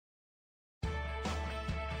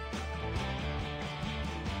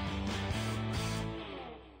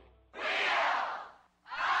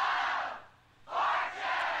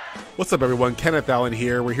What's up everyone, Kenneth Allen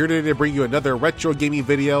here. We're here today to bring you another retro gaming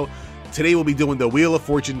video. Today we'll be doing the Wheel of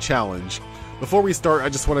Fortune challenge. Before we start, I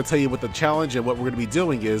just want to tell you what the challenge and what we're going to be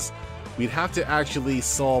doing is. We'd have to actually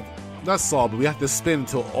but we have to spin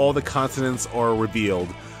until all the consonants are revealed.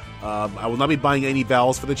 I will not be buying any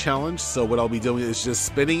vowels for the challenge, so what I'll be doing is just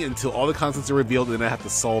spinning until all the consonants are revealed and then I have to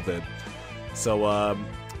solve it. So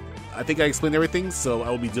I think I explained everything, so I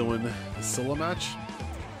will be doing a solo match.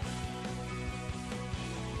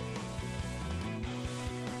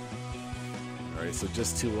 Alright, so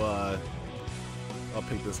just to, I'll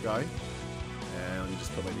pick this guy, and let me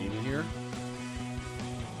just put my name in here.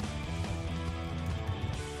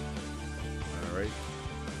 Alright,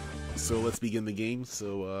 so let's begin the game.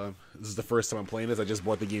 So, this is the first time I'm playing this. I just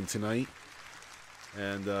bought the game tonight,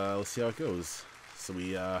 and let's see how it goes. So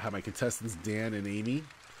we have my contestants, Dan and Amy.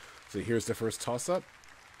 So here's the first toss-up.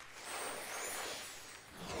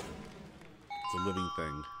 It's a living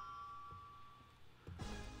thing.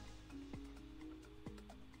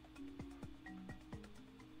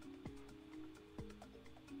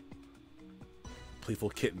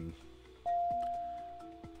 Playful kitten.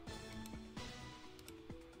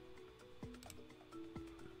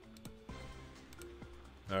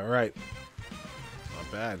 All right,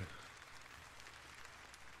 not bad.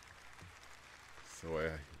 So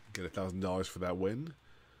I get $1,000 for that win.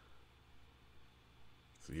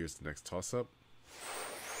 So here's the next toss-up.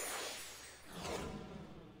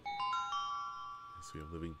 So we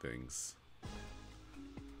have living things.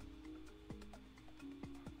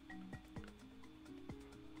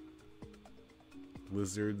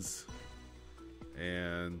 Lizards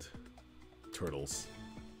and turtles.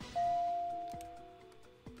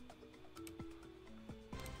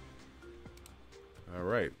 All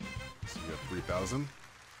right, so we got 3,000.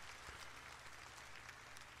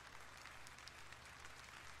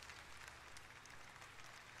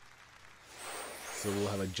 So we'll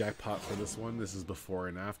have a jackpot for this one. This is before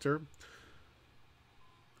and after.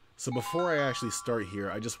 So before I actually start here,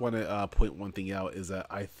 I just want to point one thing out, is that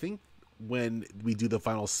I think when we do the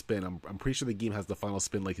final spin, I'm pretty sure the game has the final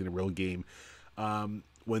spin like in a real game.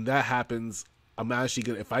 When that happens, I'm actually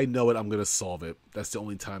gonna, if I know it, I'm gonna solve it. That's the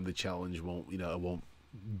only time the challenge won't, it won't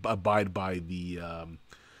abide by the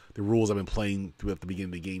rules I've been playing throughout the beginning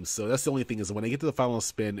of the game. So that's the only thing, is when I get to the final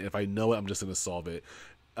spin, if I know it, I'm just gonna solve it.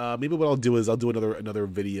 Maybe what I'll do is I'll do another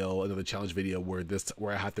video, another challenge video where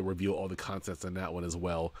I have to reveal all the concepts on that one as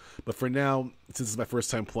well. But for now, since it's my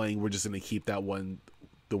first time playing, we're just gonna keep that one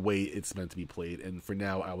the way it's meant to be played, and for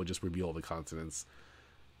now I will just reveal all the consonants.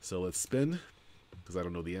 So let's spin, because I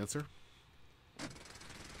don't know the answer.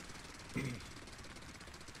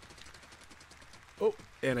 Oh,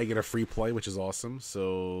 and I get a free play, which is awesome.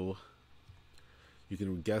 So you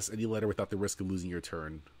can guess any letter without the risk of losing your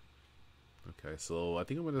turn. Okay, so I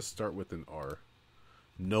think I'm going to start with an R.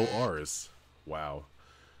 No R's. Wow.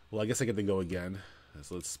 Well, I guess I get to go again.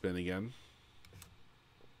 So let's spin again.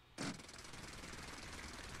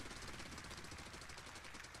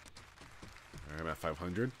 I'm at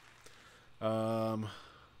 500.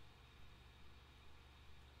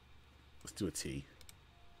 Let's do a T.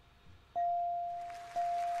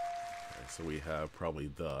 Okay, so we have probably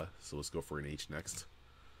the. So let's go for an H next.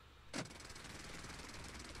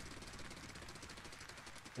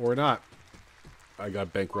 Or not. I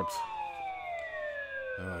got bankrupt.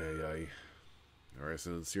 Ay, ay, ay. Alright,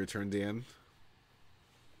 so it's your turn, Dan.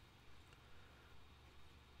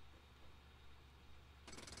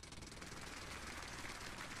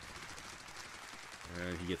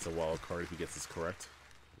 And he gets a wild card if he gets this correct,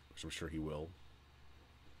 which I'm sure he will.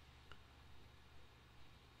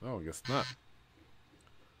 Oh, I guess not.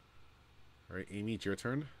 Alright, Amy, it's your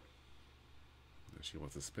turn. She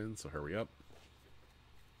wants to spin, so hurry up.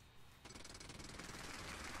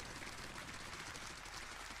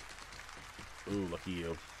 Ooh, lucky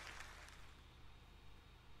you.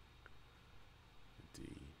 D.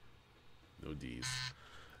 No D's.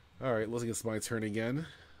 Alright, looks like it's my turn again.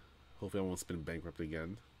 Hopefully I won't spin bankrupt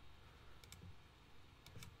again.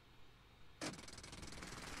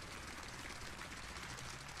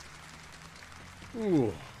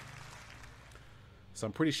 Ooh. So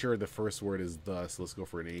I'm pretty sure the first word is the, so let's go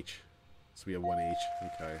for an H. So we have one H.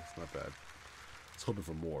 Okay, it's not bad. I was hoping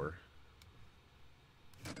for more.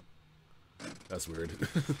 That's weird.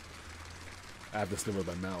 I have to spin with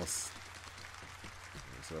my mouse.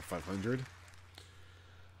 So 500.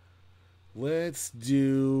 Let's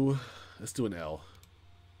do an L.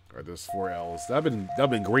 Alright, there's 4 L's. That'd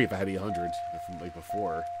been great if I had 800 from like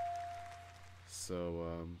before.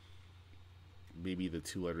 So maybe the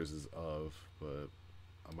 2 letters is of, but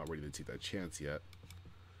I'm not ready to take that chance yet.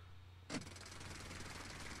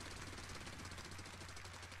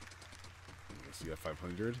 so we got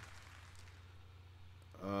 500.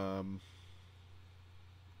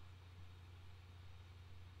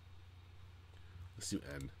 Let's do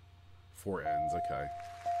N. 4 N's, okay.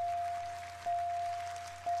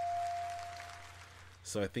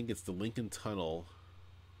 So I think it's the Lincoln Tunnel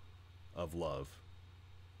of Love.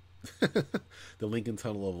 The Lincoln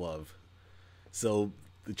Tunnel of Love. So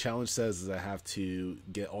the challenge says is I have to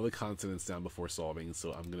get all the consonants down before solving,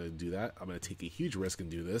 so I'm going to do that. I'm going to take a huge risk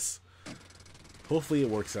and do this. Hopefully it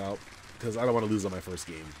works out, because I don't want to lose on my first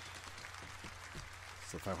game.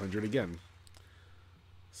 So 500 again.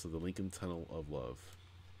 So the Lincoln Tunnel of Love.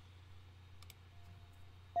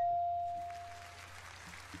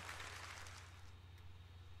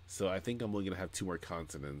 So I think I'm only going to have 2 more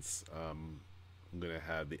consonants. I'm going to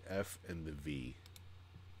have the F and the V.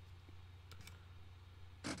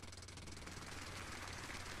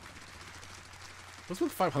 What's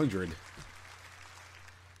with 500?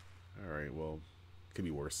 Alright, well, could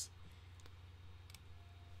be worse.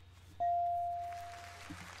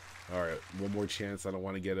 Alright, one more chance. I don't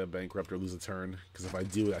want to get a bankrupt or lose a turn, because if I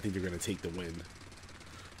do, I think they're going to take the win.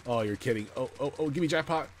 Oh, you're kidding. Oh, give me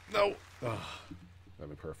jackpot. No! Oh, that'd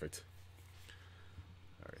be perfect.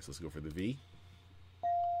 Alright, so let's go for the V.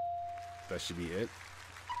 That should be it.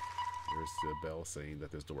 There's the bell saying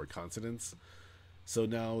that there's no more consonants. So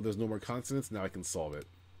now there's no more consonants. Now I can solve it.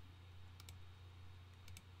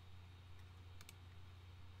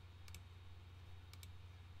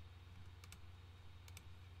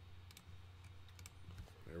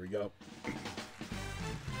 There we go.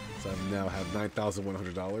 So I now have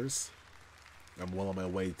 $9,100. I'm well on my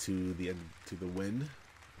way to the end, to the win.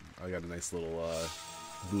 I got a nice little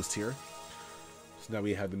boost here. So now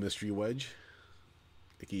we have the mystery wedge.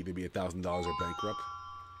 It can either be $1,000 or bankrupt.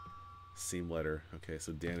 Same letter. Okay,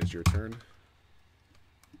 so Dan, it's your turn.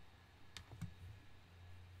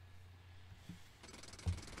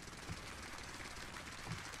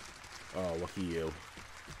 Oh, lucky you.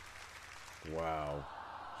 Wow.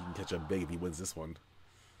 He can catch up big if he wins this one.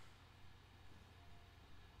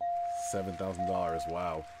 $7,000.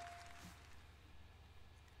 Wow.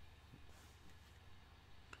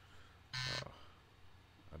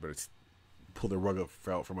 I better pull the rug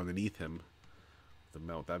out from underneath him. The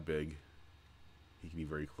amount that big. He can be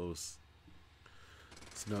very close.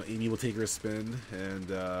 So now Amy will take her spin, and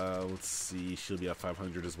let's see, she'll be at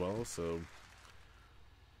 500 as well. So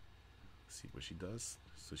let's see what she does.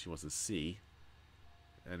 So she wants a C,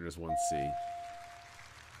 and there's one C. And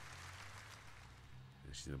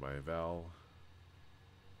she's gonna buy a vowel.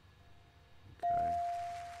 Okay.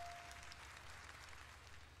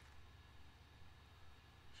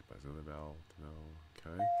 She buys another vowel. No.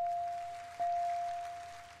 Okay.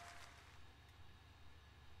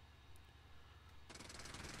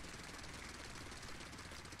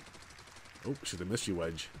 Oh, she's a mystery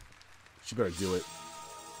wedge. She better do it.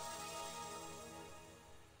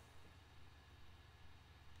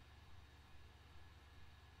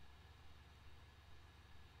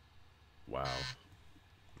 Wow.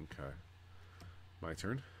 Okay. My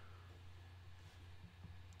turn.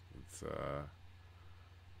 It's I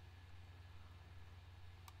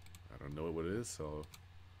don't know what it is, so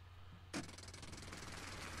just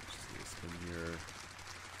gonna spin here.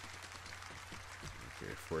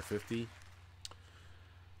 Okay, 450.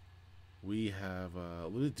 We have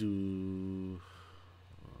let's do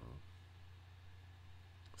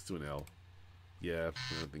an L. Yeah,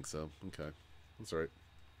 I don't think so. Okay. That's alright.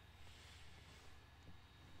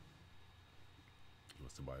 He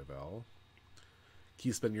wants to buy a vowel.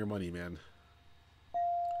 Keep spending your money, man.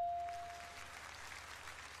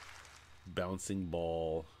 Bouncing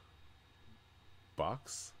ball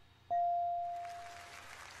box?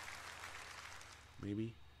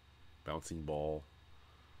 Maybe? Bouncing ball.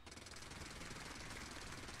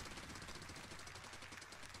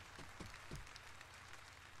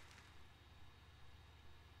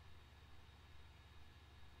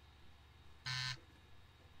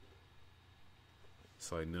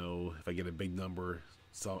 So I know if I get a big number,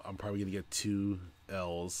 so I'm probably going to get 2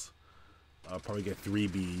 L's. I'll probably get 3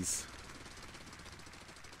 B's.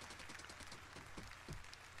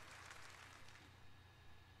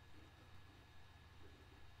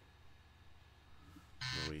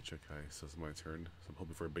 No H, okay, so it's my turn. So I'm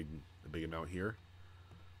hoping for a big amount here.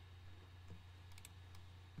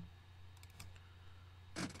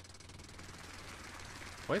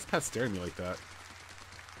 Why is Pat staring at me like that?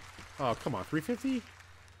 Oh, come on, 350?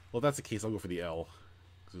 Well, if that's the case, I'll go for the L.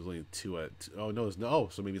 Because there's only 2 at... Oh, no, there's no... Oh,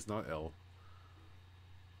 so maybe it's not L.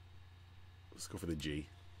 Let's go for the G.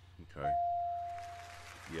 Okay.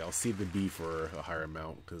 Yeah, I'll save the B for a higher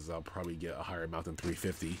amount, because I'll probably get a higher amount than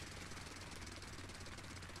 350.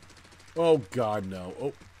 Oh God, no.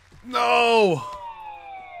 Oh no.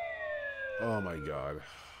 Oh my God.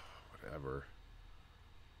 Whatever.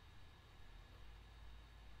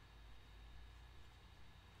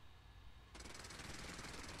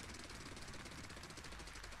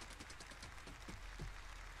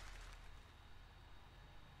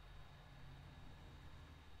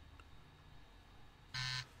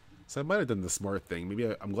 So I might have done the smart thing.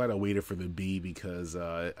 Maybe I'm glad I waited for the B because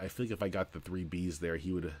I feel like if I got the 3 Bs there,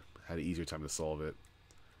 he would have had an easier time to solve it.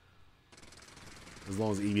 As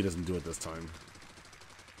long as Evie doesn't do it this time.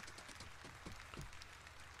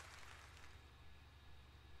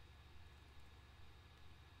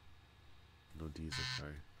 No Ds,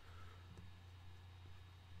 okay.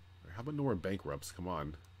 Right, how about no more bankrupts? Come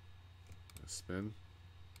on. Spin.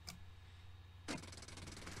 Alright,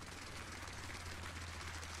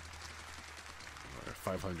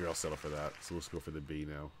 500, I'll settle for that. So let's go for the B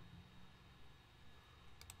now.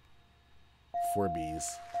 4 Bs.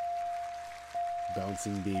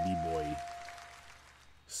 Bouncing baby boy.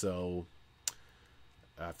 So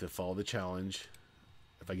I have to follow the challenge.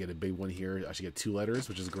 If I get a big one here, I should get 2 letters,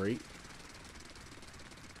 which is great.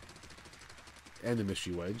 And a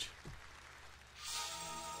mystery wedge.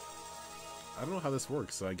 I don't know how this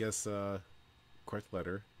works, so I guess correct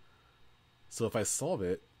letter. So if I solve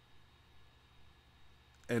it,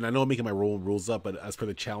 and I know I'm making my rules up, but as per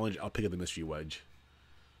the challenge, I'll pick up the mystery wedge.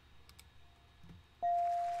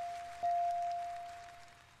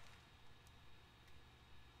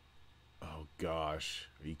 Oh gosh,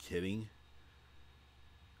 are you kidding?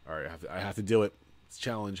 All right, I have to do it. It's a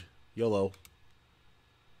challenge. YOLO.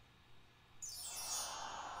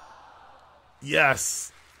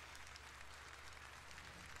 Yes.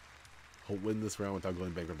 I'll win this round without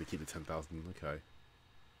going bankrupt to keep the 10,000. Okay.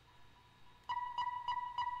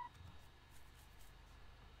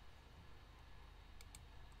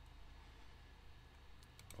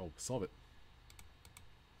 Oh, solve it.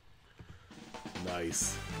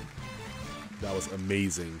 Nice. That was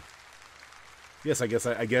amazing. Yes, I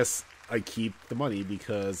guess I keep the money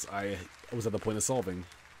because I was at the point of solving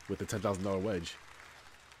with the $10,000 wedge.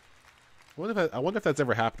 I wonder if that's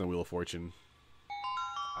ever happened on Wheel of Fortune.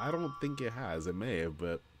 I don't think it has. It may have,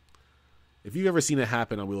 but if you've ever seen it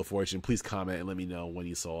happen on Wheel of Fortune, please comment and let me know when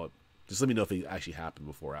you saw it. Just let me know if it actually happened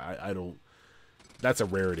before. I don't. That's a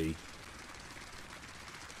rarity.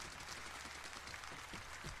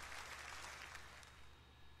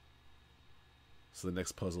 So the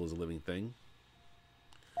next puzzle is a living thing.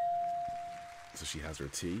 So she has her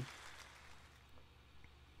T.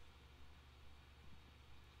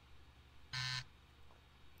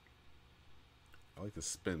 I like to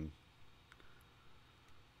spin.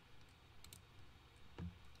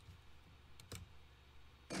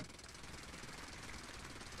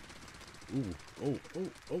 Ooh,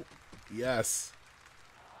 oh, yes.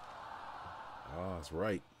 Ah, that's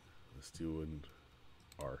right. Let's do an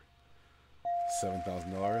R.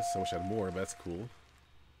 $7,000. I wish I had more, but that's cool.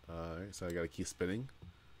 Alright, so I gotta keep spinning.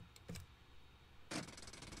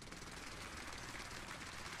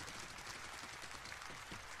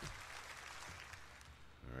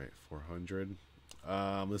 Alright, 400.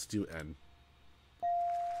 Let's do N.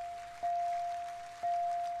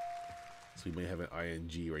 So we may have an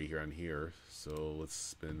ing right here on here. So let's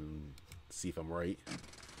spin, see if I'm right.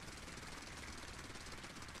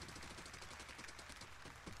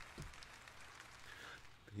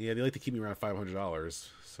 Yeah, they like to keep me around $500.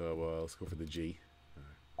 So let's go for the G.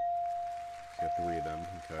 Got 3 of them.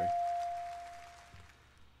 Okay.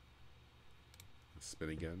 Let's spin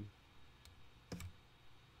again.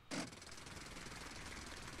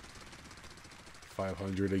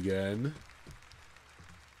 $500 again.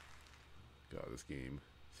 God, this game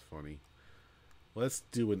is funny. Let's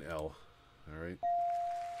do an L. Alright.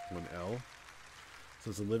 One L. So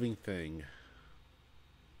it's a living thing.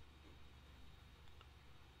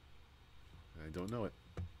 I don't know it.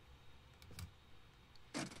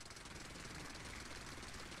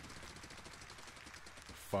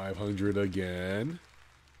 $500 again.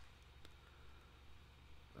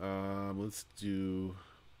 Let's do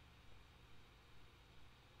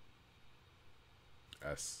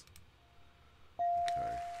S.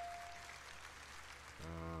 Okay.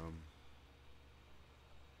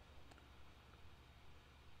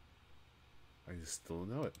 I just still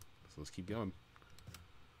don't know it. So let's keep going.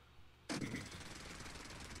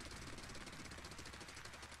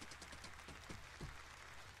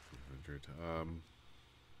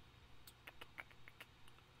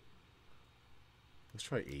 Let's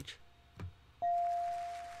try H.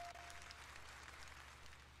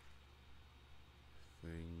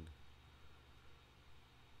 Thing.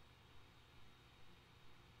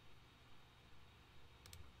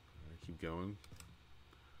 going.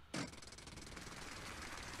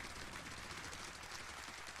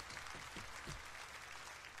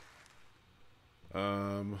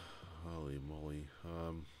 Holy moly.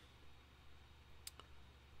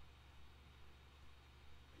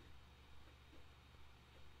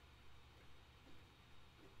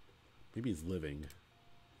 Maybe he's living.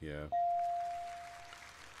 Yeah.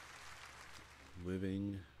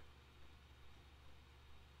 Living.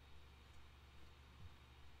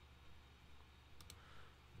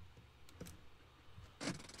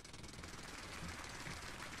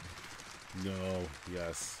 No.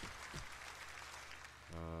 Yes.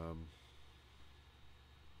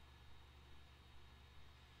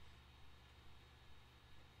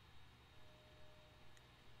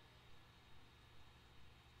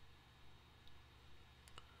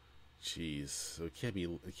 Jeez. So it can't be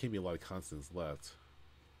a lot of constants left.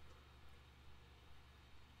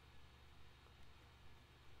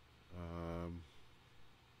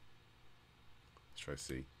 Let's try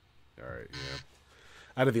C. Alright, yeah.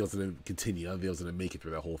 I don't think I was going to continue. I don't think I was going to make it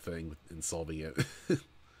through that whole thing in solving it.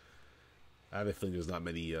 I have a feeling there's not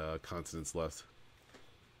many consonants left.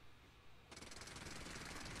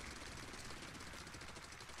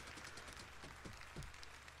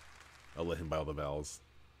 I'll let him buy all the vowels.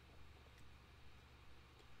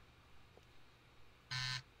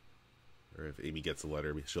 Or if Amy gets a letter,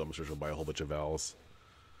 I'm sure she'll buy a whole bunch of vowels.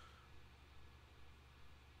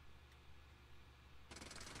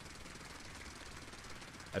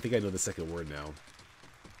 I think I know the second word now.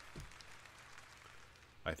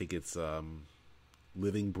 I think it's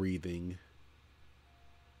living, breathing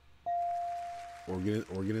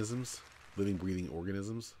organisms. Living, breathing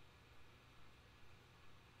organisms.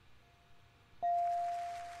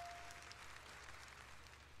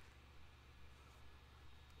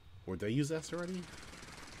 Or did I use S already?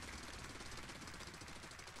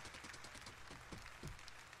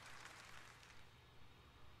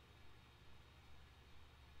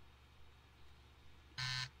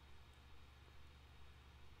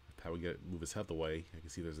 How we move his head away. I can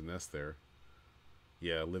see there's an S there.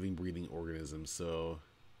 Yeah, living, breathing organism. So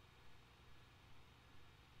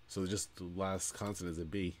just the last consonant is a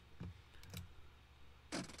B.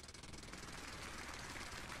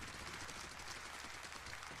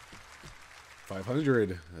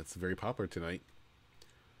 $500. That's very popular tonight.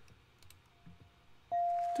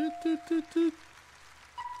 Doot, doot, doot, doot.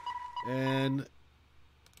 And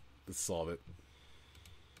let's solve it.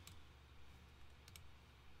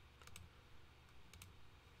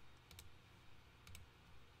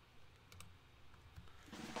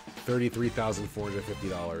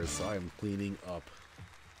 $33,450. So I am cleaning up.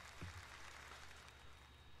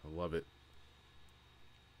 I love it.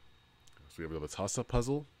 So we have another toss-up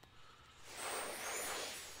puzzle.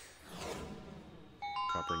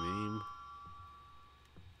 Proper name.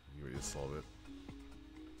 You ready to solve it?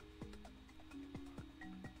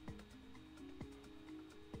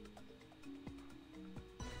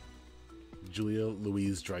 Julia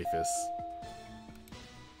Louise Dreyfus.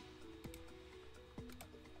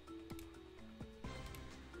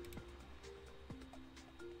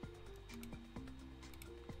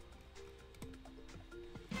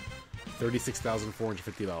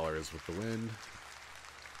 $36,450 with the win.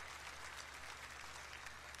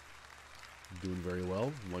 Doing very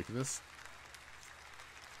well. I'm liking this.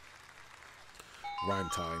 Rhyme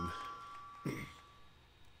time.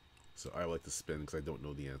 So I like to spin because I don't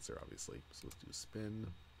know the answer, obviously. So let's do a spin.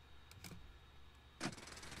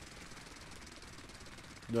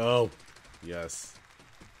 No. Yes.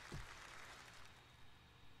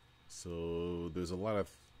 So there's a lot of...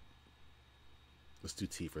 Let's do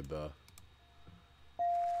T for the...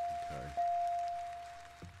 Okay.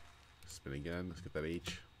 Spin again. Let's get that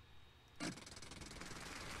H.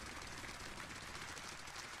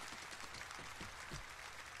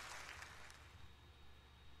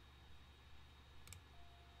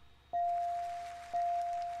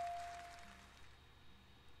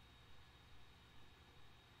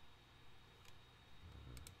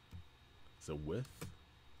 So with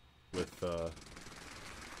so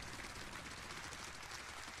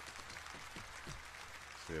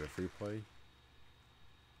you have a free play.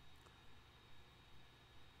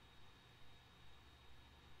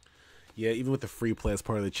 Yeah, even with the free play as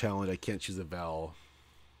part of the challenge, I can't choose a vowel.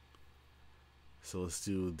 So let's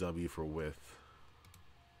do W for with.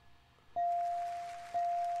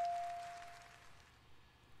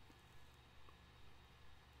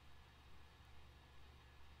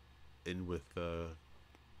 In with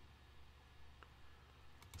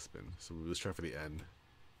spin. So let's try for the N.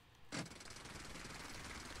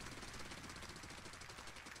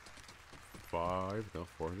 5, no,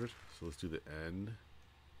 400. So let's do the N.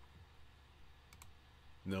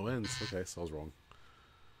 No ends. Okay, so I was wrong.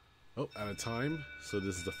 Oh, out of time. So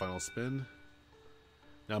this is the final spin.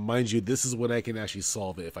 Now, mind you, this is when I can actually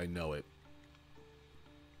solve it if I know it.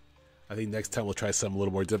 I think next time we'll try something a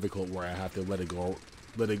little more difficult where I have to let it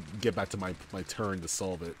get back to my turn to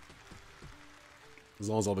solve it. As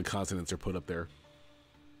long as all the consonants are put up there.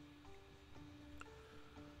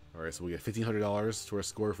 Alright, so we get $1,500 to our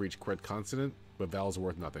score for each correct consonant, but vowels are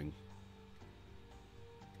worth nothing.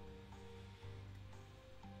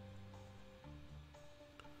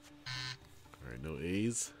 Alright, no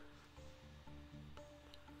A's.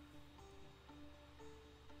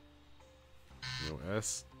 No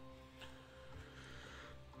S.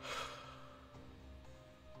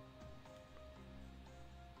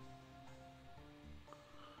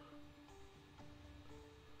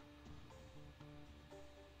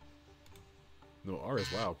 No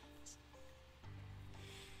R's, wow.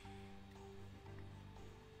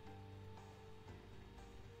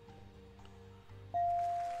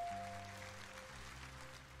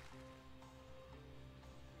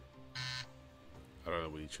 I don't know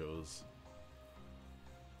what he chose.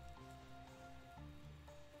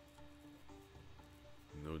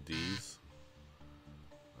 No D's.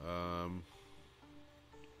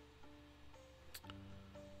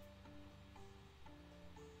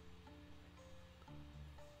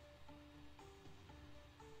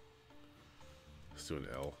 Let's do an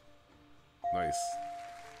L. Nice.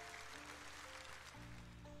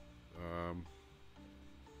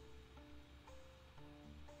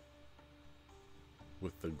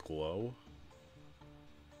 With the glow.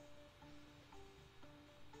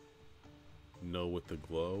 No with the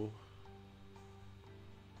glow.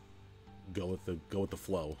 Go with the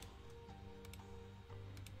flow.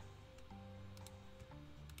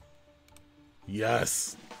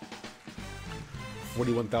 Yes.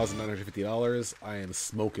 $41,950. I am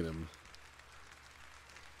smoking him.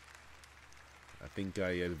 I think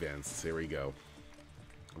I advanced. Here we go.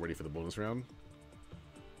 I'm ready for the bonus round.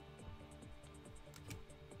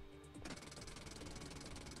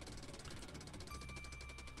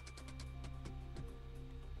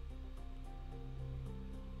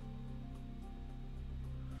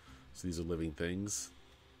 So these are living things.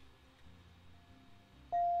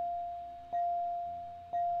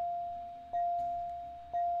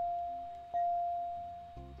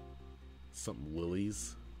 Something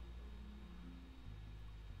lilies.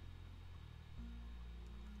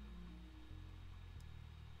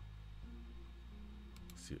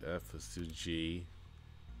 Let's do F, let's do G.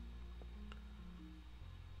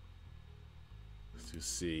 Let's do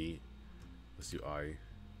C. Let's do I.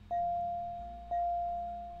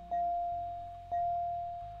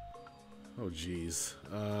 Oh geez.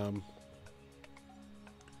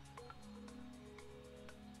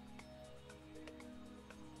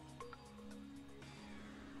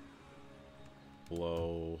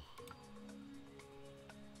 Blow.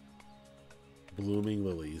 Blooming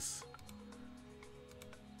lilies.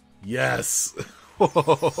 Yes!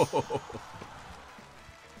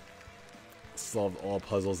 Solved all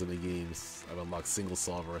puzzles in the games. I've unlocked single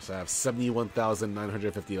solver, so I have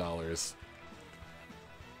 $71,950.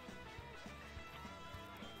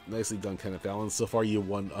 Nicely done, Kenneth Allen. So far, you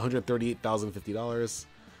won $138,050.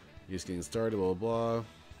 You're just getting started, blah, blah, blah.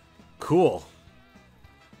 Cool.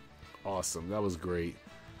 Awesome. That was great.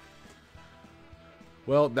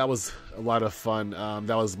 Well, that was a lot of fun.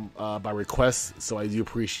 That was by request, so I do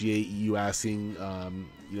appreciate you asking.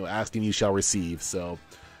 Asking you shall receive. So,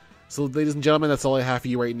 ladies and gentlemen, that's all I have for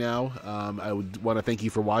you right now. I would want to thank you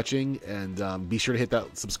for watching, and be sure to hit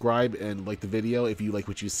that subscribe and like the video if you like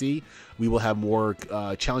what you see. We will have more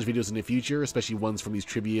challenge videos in the future, especially ones from these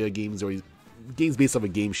trivia games or games based off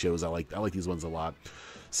of game shows. I like these ones a lot.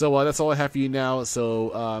 So that's all I have for you now.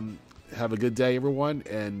 So have a good day, everyone,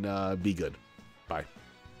 and be good. Bye.